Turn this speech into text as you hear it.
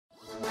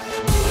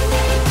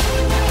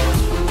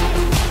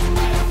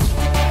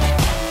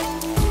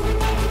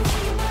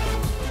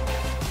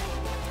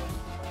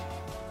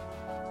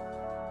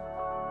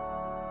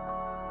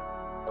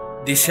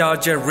The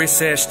Sharjah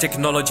Research,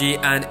 Technology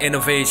and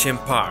Innovation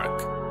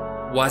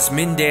Park was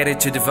mandated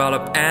to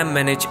develop and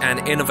manage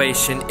an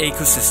innovation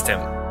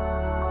ecosystem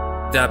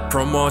that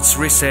promotes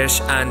research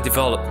and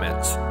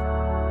development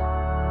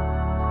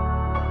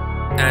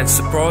and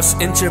supports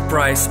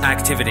enterprise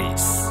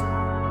activities,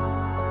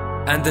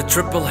 and the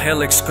triple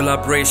helix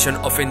collaboration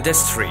of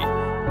industry,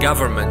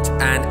 government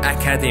and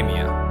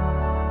academia.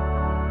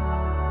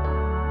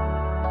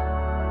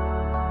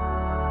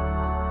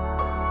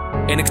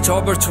 In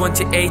October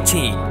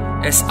 2018,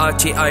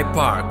 SRTI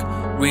Park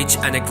reached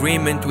an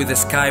agreement with the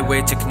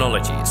Skyway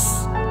Technologies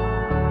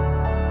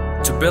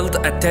to build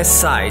a test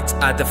site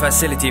at the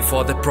facility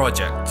for the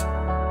project.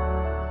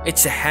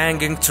 It's a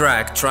hanging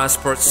track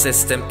transport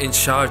system in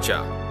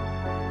Sharjah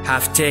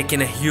have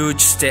taken a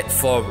huge step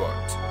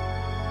forward.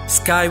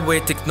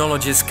 Skyway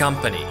Technologies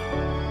company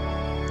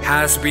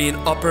has been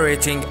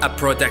operating a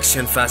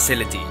production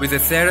facility with a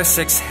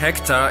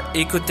 36-hectare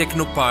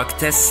eco-technopark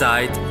test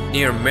site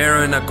near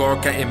Mire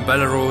Nagorka in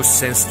Belarus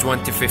since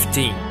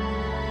 2015.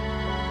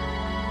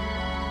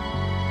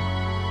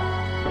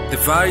 The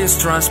various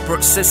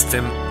transport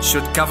system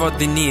should cover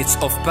the needs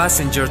of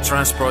passenger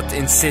transport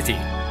in city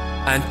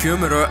and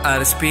commute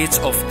at speeds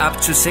of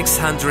up to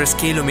 600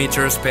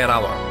 km per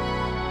hour.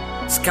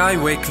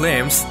 Skyway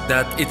claims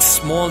that its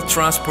small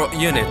transport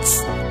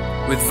units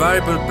with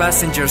variable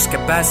passengers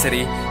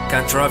capacity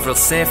can travel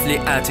safely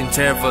at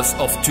intervals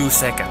of 2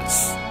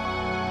 seconds,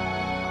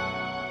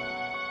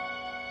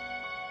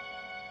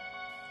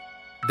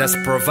 thus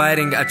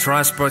providing a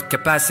transport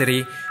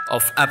capacity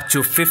of up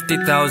to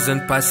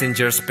 50,000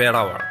 passengers per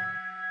hour.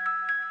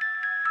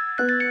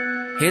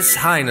 His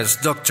Highness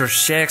Dr.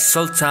 Sheikh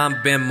Sultan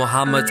bin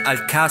Mohammed Al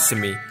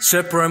Qasimi,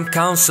 Supreme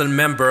Council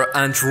member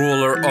and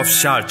ruler of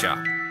Sharjah,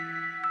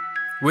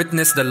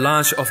 witnessed the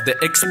launch of the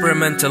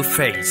experimental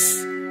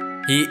phase.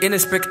 He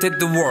inspected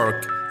the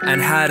work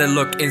and had a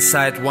look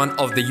inside one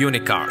of the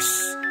unicars.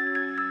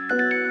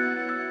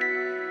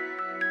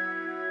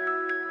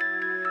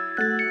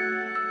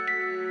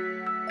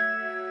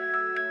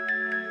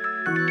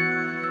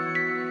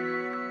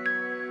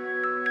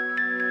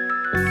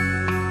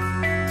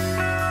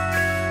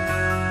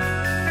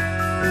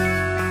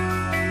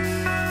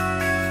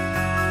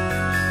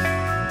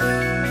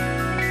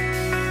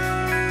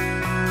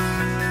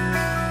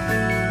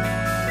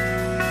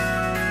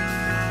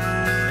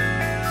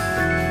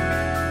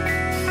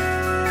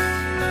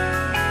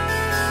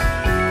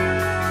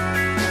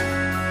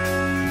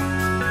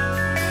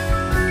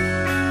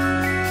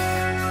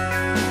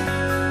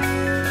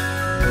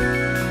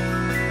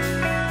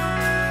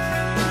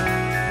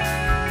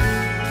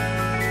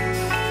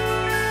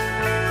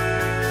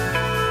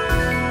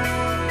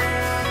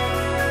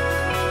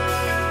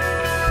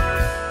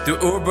 The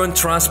urban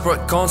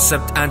transport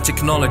concept and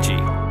technology,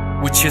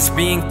 which is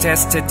being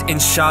tested in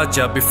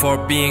Sharjah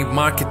before being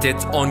marketed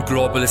on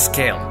global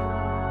scale.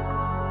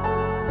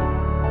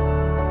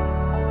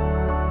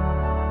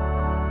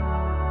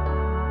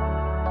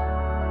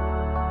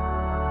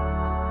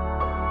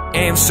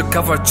 Aims to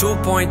cover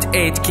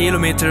 2.8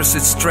 kilometers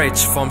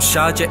stretch from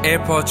Sharjah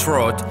Airport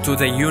Road to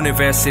the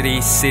University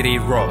City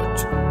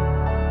Road.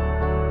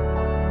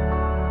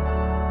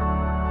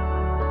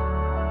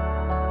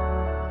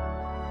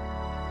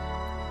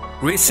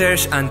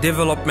 Research and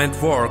development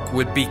work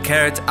will be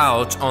carried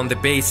out on the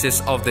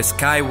basis of the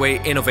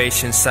Skyway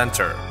Innovation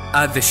Center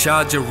at the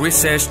Sharjah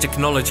Research,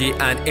 Technology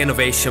and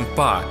Innovation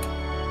Park.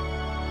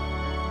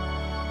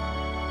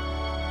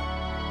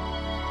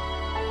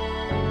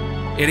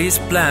 It is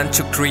planned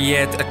to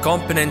create a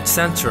component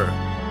center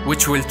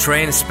which will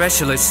train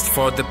specialists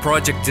for the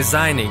project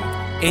designing,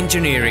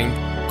 engineering,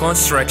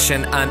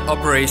 construction and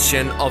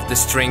operation of the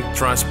string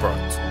transport.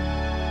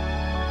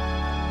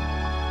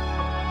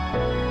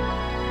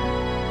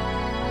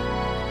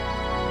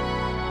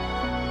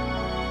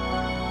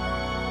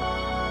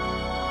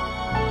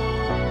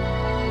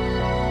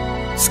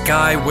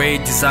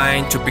 Skyway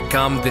designed to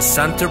become the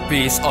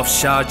centerpiece of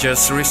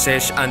Sharjah's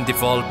research and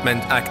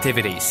development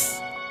activities,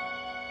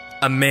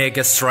 a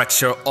mega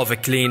structure of a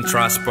clean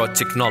transport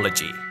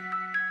technology.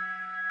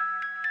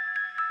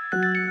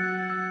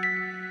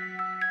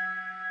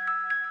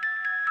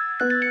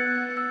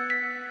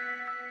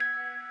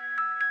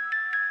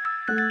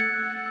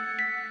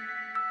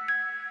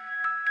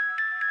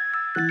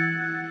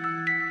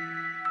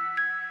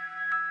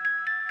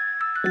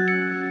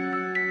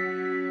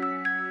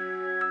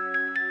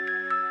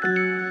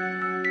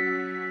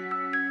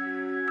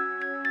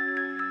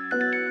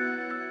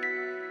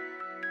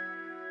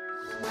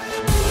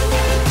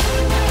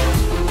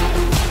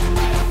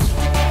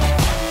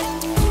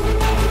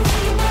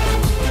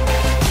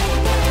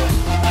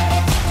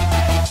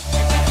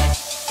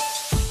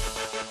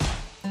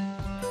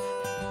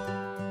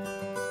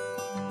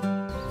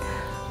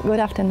 Good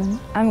afternoon.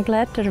 I'm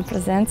glad to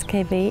represent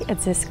Skyway at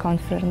this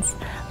conference.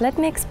 Let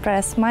me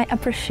express my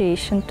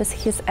appreciation to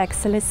His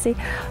Excellency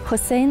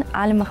Hossein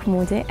Al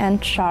Mahmoudi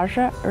and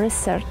Sharjah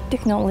Research,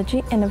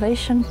 Technology,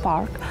 Innovation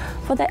Park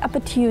for the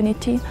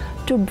opportunity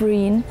to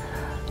bring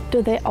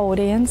to the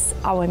audience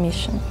our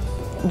mission.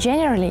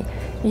 Generally,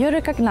 you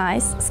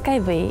recognize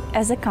Skyway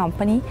as a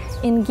company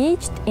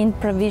engaged in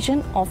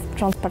provision of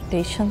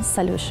transportation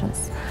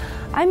solutions.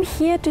 I'm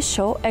here to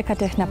show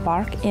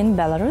Ecotechnopark in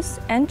Belarus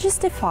and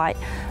justify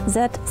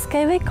that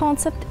Skyway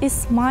concept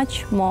is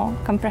much more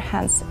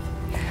comprehensive.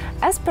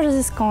 As per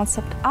this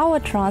concept, our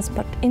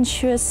transport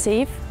ensures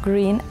safe,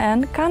 green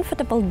and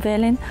comfortable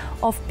dwelling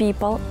of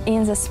people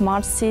in the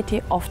smart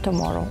city of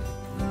tomorrow.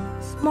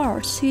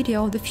 Smart city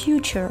of the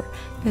future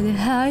is a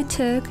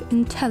high-tech,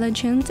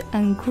 intelligent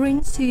and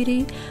green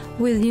city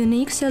with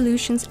unique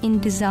solutions in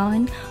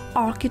design,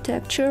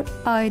 architecture,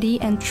 ID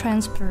and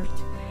transport.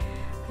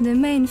 The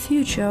main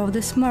feature of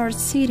the smart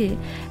city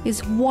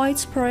is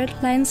widespread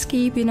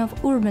landscaping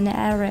of urban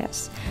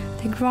areas.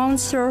 The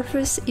ground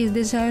surface is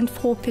designed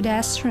for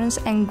pedestrians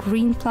and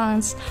green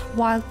plants,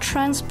 while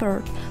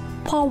transport,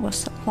 power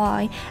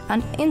supply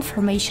and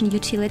information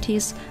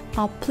utilities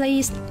are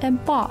placed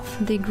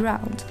above the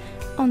ground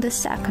on the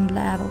second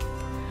level.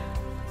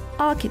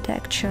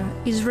 Architecture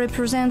is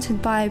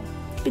represented by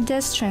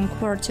pedestrian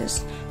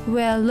quarters,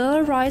 where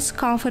low-rise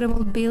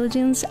comfortable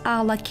buildings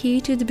are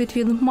located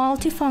between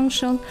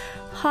multifunctional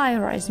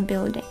high-rise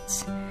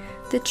buildings.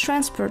 The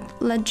transport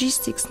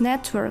logistics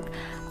network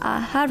are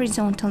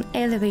horizontal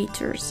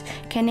elevators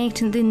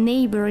connecting the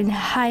neighboring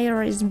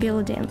high-rise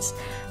buildings,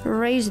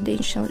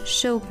 residential,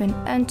 shopping,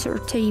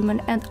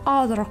 entertainment and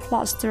other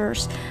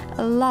clusters,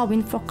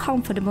 allowing for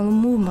comfortable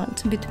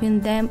movement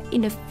between them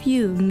in a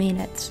few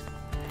minutes.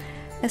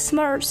 A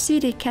smart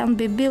city can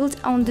be built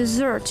on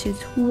deserted,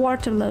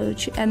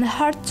 waterlogged and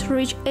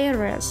hard-to-reach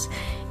areas,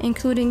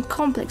 including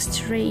complex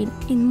terrain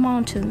in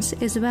mountains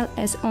as well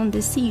as on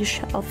the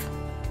seashelf.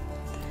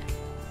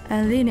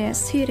 A linear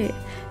city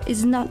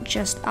is not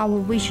just our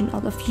vision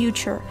of the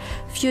future,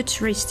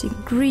 futuristic,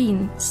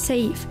 green,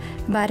 safe,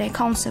 but a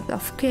concept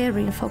of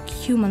caring for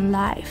human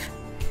life.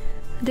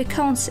 The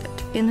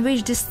concept in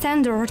which the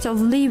standard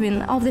of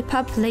living of the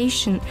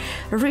population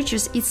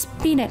reaches its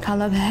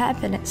pinnacle of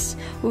happiness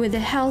with the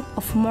help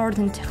of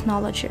modern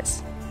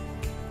technologies.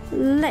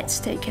 Let's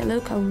take a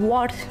look at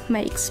what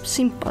makes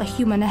simple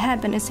human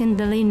happiness in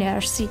the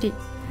linear city.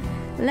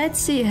 Let's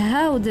see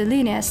how the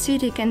linear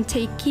city can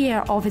take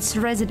care of its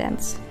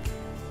residents.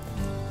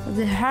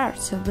 The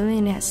heart of the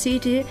linear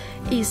city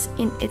is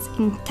in its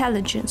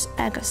intelligence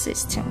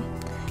ecosystem.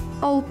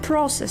 All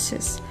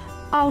processes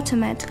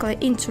automatically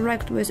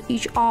interact with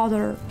each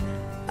other,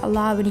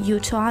 allowing you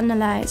to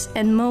analyze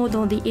and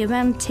model the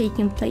event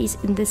taking place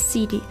in the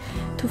city,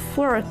 to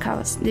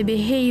forecast the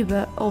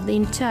behavior of the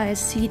entire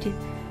city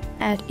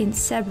and in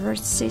separate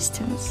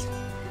systems.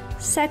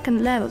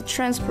 Second-level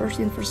transport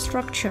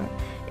infrastructure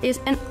is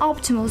an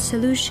optimal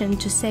solution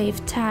to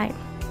save time.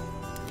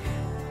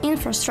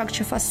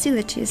 Infrastructure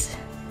facilities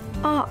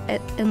are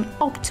at an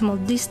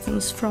optimal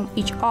distance from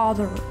each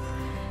other.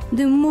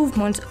 The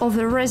movement of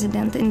a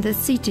resident in the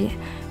city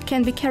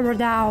can be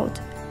carried out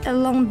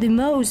along the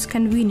most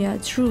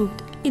convenient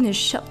route in a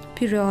short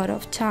period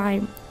of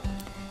time.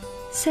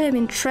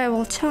 Saving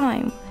travel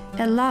time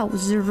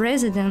allows the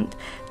resident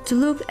to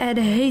look at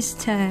his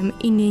time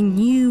in a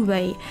new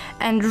way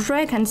and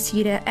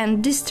reconsider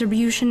and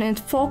distribution and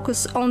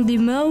focus on the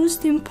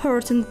most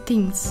important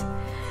things.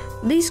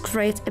 This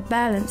creates a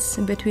balance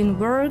between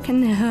work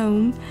and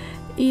home,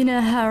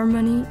 inner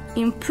harmony,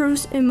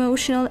 improves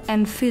emotional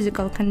and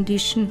physical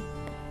condition.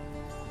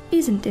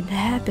 Isn't it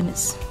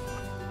happiness?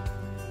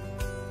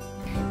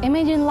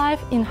 Imagine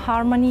life in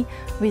harmony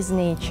with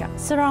nature,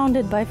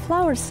 surrounded by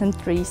flowers and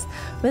trees,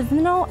 with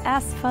no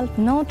asphalt,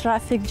 no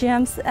traffic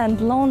jams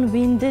and long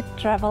winded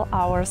travel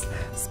hours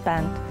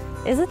spent.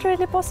 Is it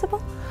really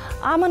possible?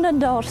 I'm on the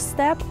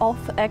doorstep of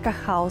Eco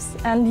House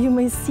and you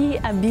may see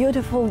a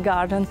beautiful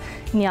garden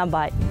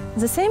nearby.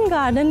 The same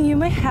garden you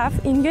may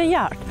have in your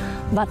yard,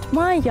 but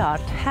my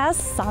yard has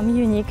some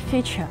unique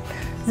feature.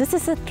 This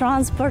is a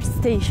transport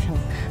station.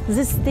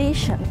 This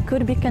station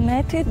could be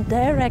connected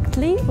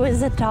directly with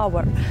the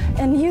tower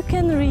and you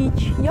can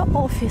reach your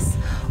office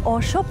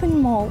or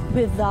shopping mall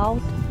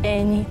without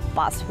any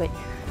pathway.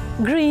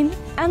 Green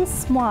and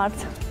smart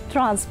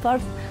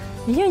transport,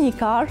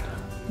 Unicar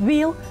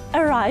will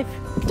arrive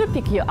to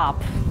pick you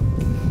up.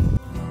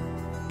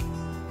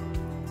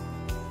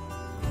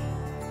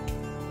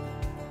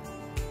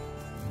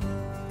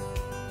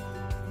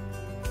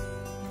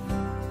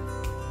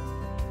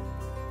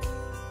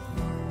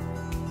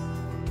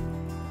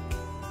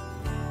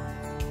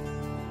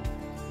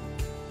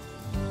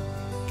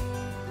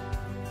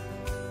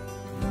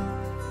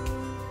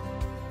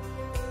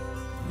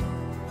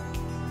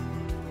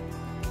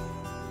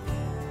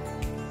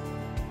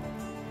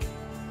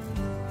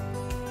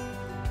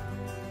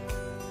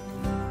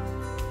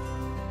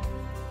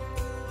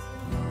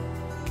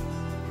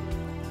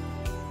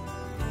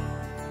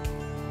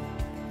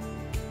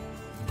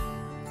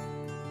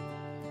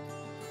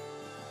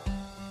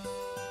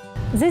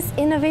 This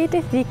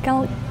innovative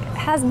vehicle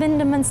has been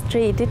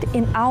demonstrated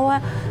in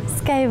our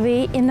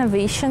Skyway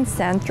Innovation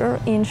Center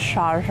in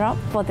Sharjah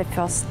for the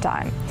first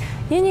time.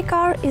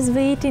 Unicar is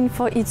waiting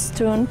for its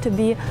turn to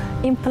be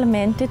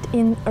implemented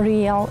in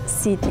real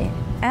city.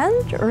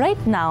 And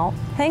right now,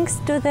 thanks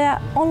to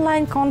the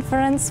online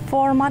conference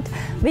format,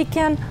 we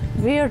can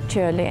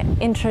virtually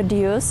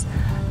introduce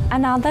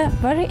another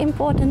very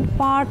important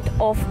part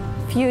of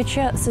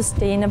future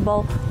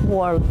sustainable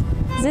world.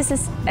 This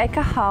is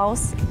Eco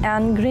House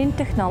and green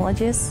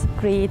technologies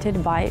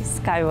created by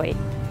Skyway.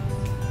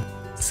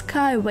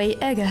 Skyway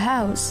Eco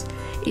House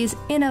is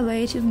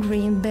innovative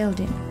green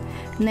building,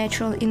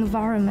 natural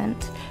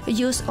environment,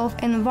 use of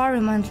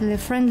environmentally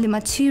friendly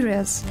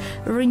materials,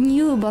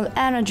 renewable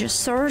energy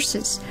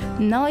sources,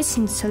 noise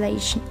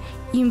insulation,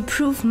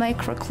 improved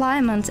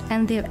microclimate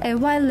and the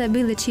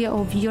availability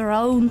of your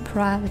own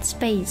private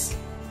space.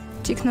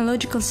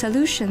 Technological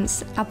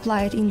solutions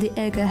applied in the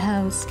Eco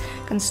House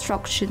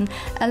construction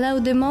allow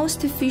the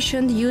most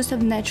efficient use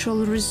of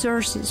natural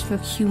resources for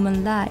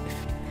human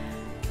life.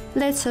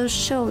 Let's us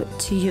show it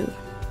to you.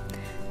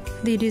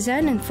 The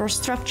design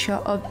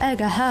infrastructure of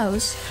Eco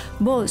House,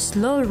 both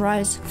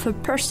low-rise for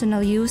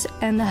personal use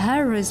and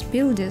high-rise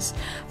buildings,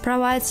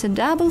 provides a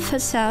double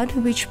facade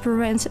which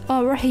prevents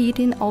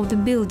overheating of the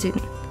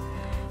building.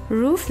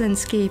 Roof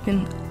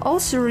landscaping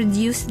also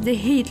reduces the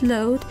heat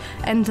load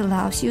and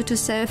allows you to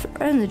save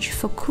energy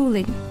for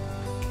cooling.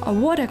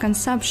 Water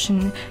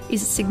consumption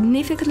is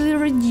significantly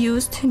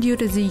reduced due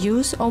to the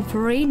use of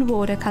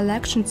rainwater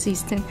collection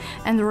system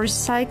and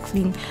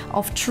recycling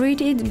of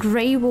treated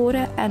grey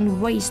water and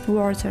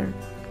wastewater.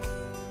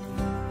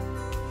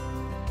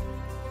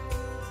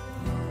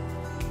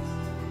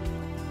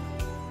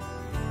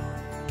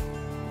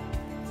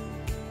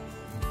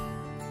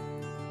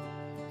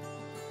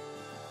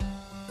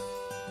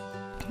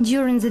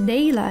 During the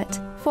daylight,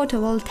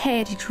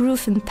 photovoltaic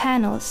roofing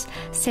panels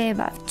save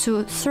up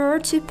to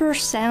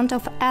 30%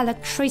 of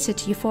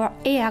electricity for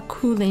air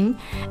cooling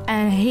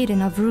and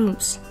heating of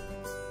rooms.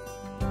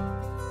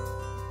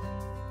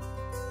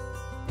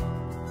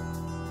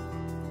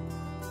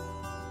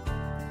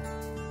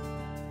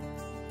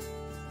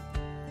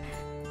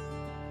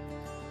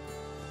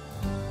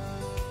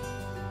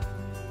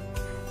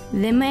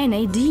 The main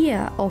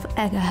idea of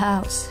Eco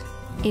House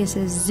is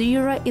a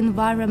zero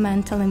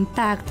environmental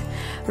impact,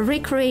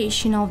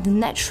 recreation of the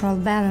natural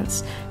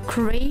balance,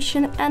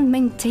 creation and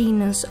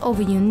maintenance of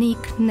a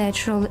unique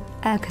natural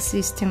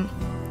ecosystem.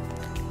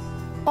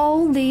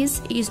 All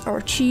this is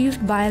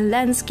achieved by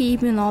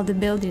landscaping of the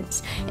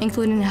buildings,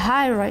 including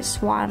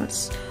high-rise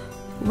ones,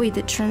 with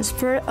the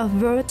transfer of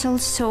fertile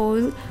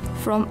soil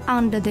from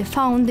under the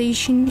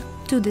foundation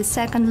to the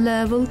second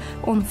level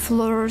on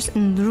floors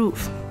and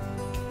roof.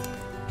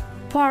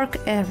 Park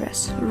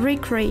areas,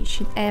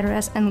 recreation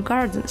areas and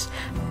gardens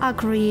are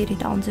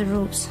created on the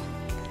roofs.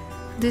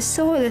 The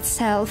soil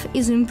itself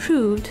is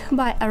improved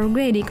by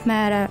organic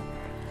matter,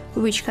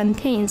 which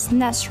contains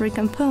necessary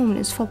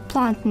components for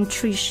plant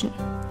nutrition.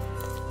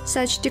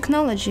 Such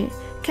technology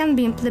can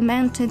be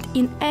implemented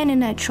in any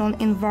natural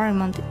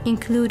environment,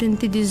 including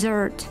the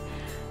desert.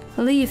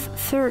 Leave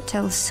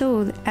fertile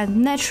soil and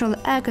natural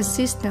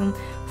ecosystem,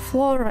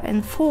 flora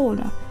and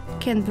fauna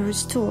can be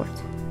restored.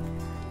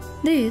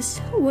 This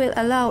will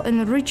allow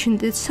enriching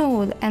the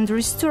soil and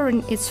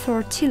restoring its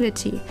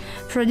fertility,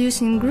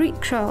 producing green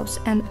crops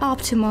and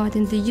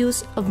optimizing the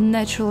use of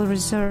natural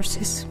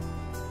resources.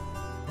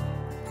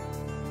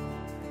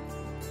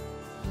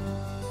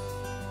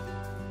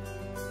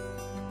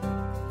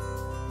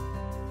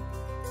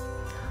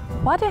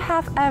 What you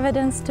have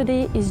evidenced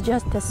today is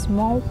just a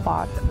small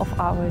part of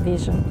our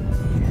vision.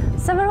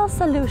 Several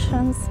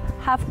solutions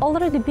have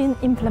already been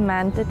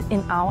implemented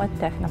in our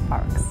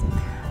technoparks.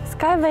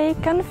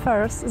 Skyway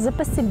confers the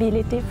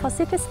possibility for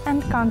cities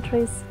and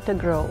countries to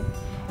grow.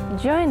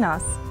 Join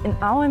us in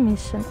our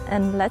mission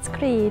and let's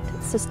create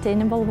a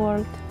sustainable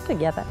world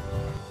together.